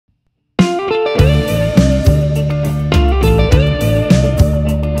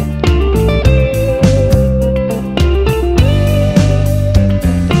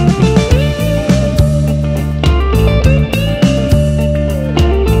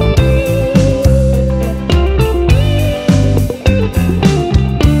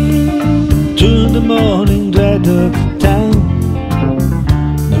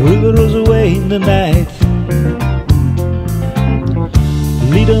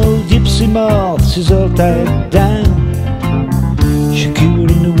old gypsy moth, she's all tied down. She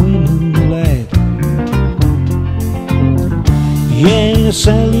quivered in the wind and the light. Yeah,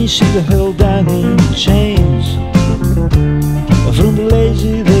 suddenly she's held down in chains from the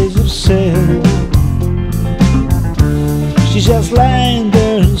lazy days of sail. She's just lying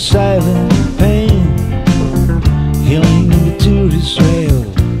there in silent pain, healing in the tourist rail.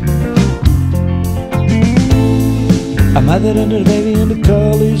 A mother and her baby in the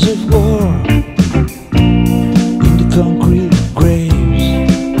colors of war, in the concrete graves.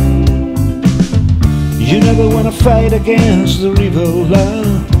 You never wanna fight against the river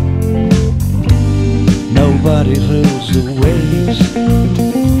love. Nobody rules the waves.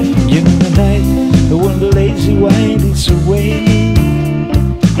 In the night when the lazy wind is away,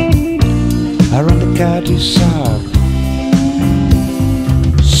 around the countryside,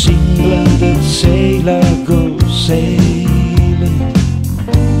 England sailor go sailing,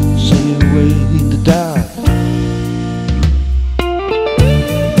 sail away in the dark.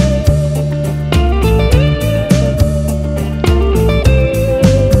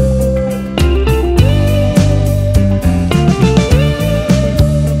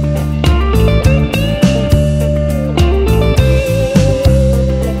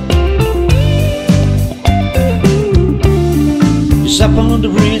 Up on the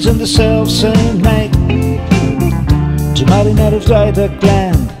bridge on the self-same night, to marinate right at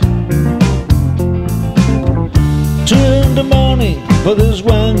land. 2 in the morning, but there's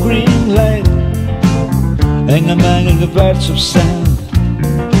one green light, and among the birds of sand.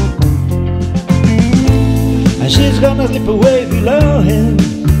 And she's gonna slip away below him,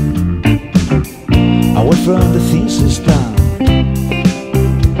 away from the things he's done.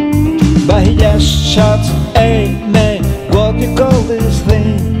 But he just shouts, "Hey man, what you call this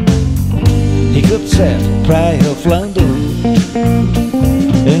thing?" He could set Pride of London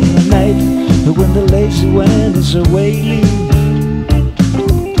in the night when the lazy wind is wailing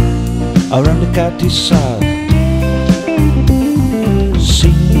around the countryside.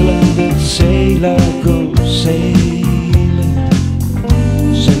 Sing like a sailor, go sail.